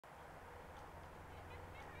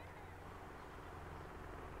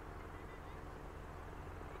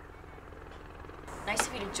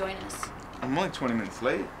of you to join us. I'm only 20 minutes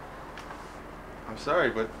late. I'm sorry,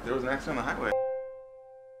 but there was an accident on the highway.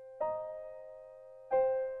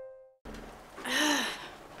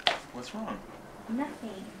 What's wrong?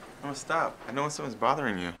 Nothing. Oh, stop. I know when someone's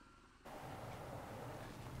bothering you.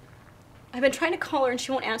 I've been trying to call her and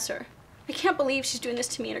she won't answer. I can't believe she's doing this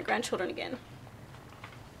to me and her grandchildren again.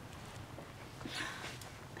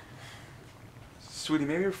 Sweetie,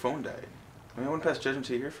 maybe her phone died. I mean, I wouldn't pass judgment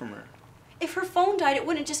till you hear from her. If her phone died, it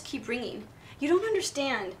wouldn't just keep ringing. You don't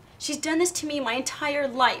understand. She's done this to me my entire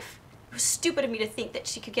life. It was stupid of me to think that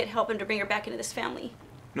she could get help and to bring her back into this family.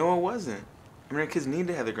 No, it wasn't. I mean, our kids need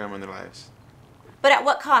to have their grandma in their lives. But at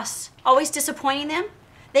what cost? Always disappointing them?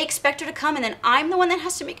 They expect her to come and then I'm the one that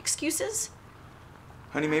has to make excuses?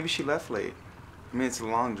 Honey, maybe she left late. I mean, it's a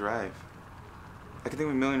long drive. I can think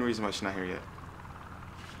of a million reasons why she's not here yet.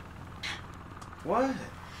 What?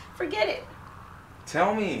 Forget it.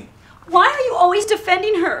 Tell me. Why are you always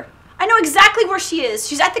defending her? I know exactly where she is.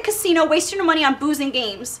 She's at the casino wasting her money on booze and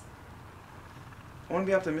games. I want to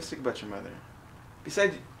be optimistic about your mother.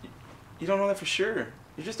 Besides, you don't know that for sure.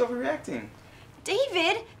 You're just overreacting.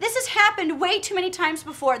 David, this has happened way too many times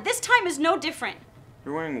before. This time is no different.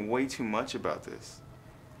 You're worrying way too much about this.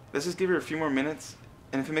 Let's just give her a few more minutes,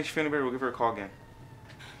 and if it makes you feel any better, we'll give her a call again.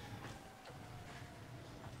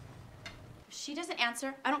 If she doesn't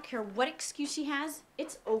answer, I don't care what excuse she has,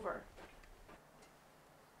 it's over.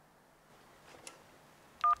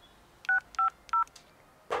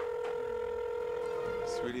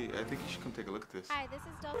 Sweetie, I think you should come take a look at this. Hi, this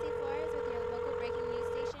is Dulcie Flores with your local breaking news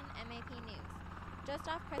station, MAP News. Just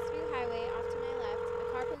off Crestview Highway, off to my left, a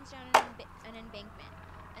car plunged down an embankment.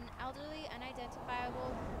 An elderly,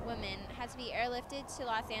 unidentifiable woman had to be airlifted to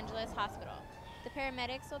Los Angeles Hospital. The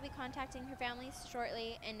paramedics will be contacting her family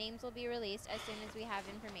shortly, and names will be released as soon as we have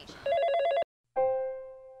information.